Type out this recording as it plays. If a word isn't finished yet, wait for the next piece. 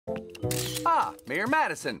Ah, Mayor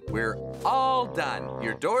Madison, we're all done.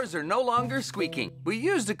 Your doors are no longer squeaking. We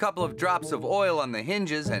used a couple of drops of oil on the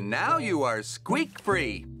hinges, and now you are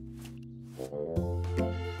squeak-free.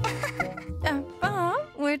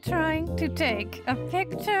 We're trying to take a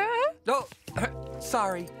picture. Oh,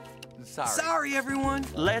 sorry. Sorry, everyone.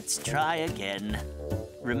 Let's try again.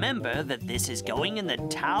 Remember that this is going in the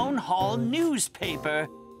town hall newspaper,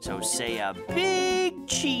 so say a big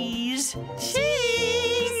cheese.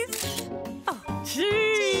 Cheese! Oh,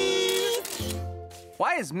 cheese!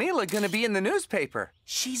 Why is Mila gonna be in the newspaper?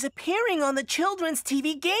 She's appearing on the children's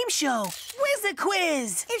TV game show,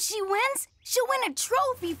 Whizz. If she wins, she'll win a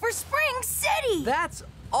trophy for Spring City. That's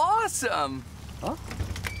awesome! Huh?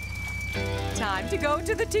 Time to go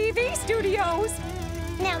to the TV studios.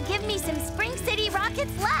 Now give me some Spring City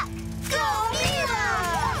Rockets luck. Go,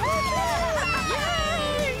 Mila!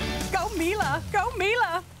 Yay! Go, Mila! Go,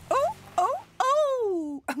 Mila! Oh, oh,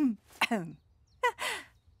 oh!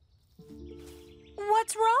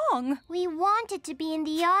 What's wrong? We wanted to be in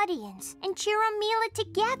the audience and cheer on Mila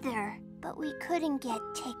together, but we couldn't get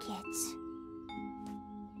tickets.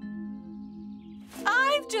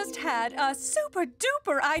 I've just had a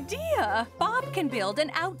super-duper idea. Bob can build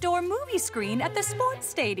an outdoor movie screen at the sports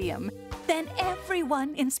stadium. Then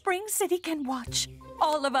everyone in Spring City can watch.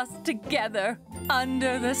 All of us together,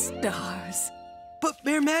 under the stars. But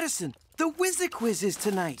Mayor Madison, the Whizz is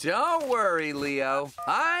tonight. Don't worry, Leo.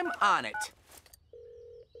 I'm on it.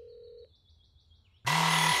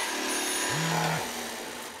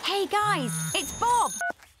 Hey guys, it's Bob.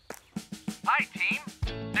 Hi, team.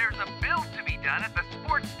 There's a build to be done at the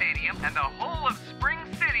sports stadium, and the whole of Spring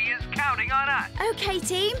City is counting on us. Okay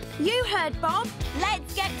team, you heard Bob.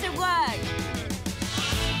 Let's get to work.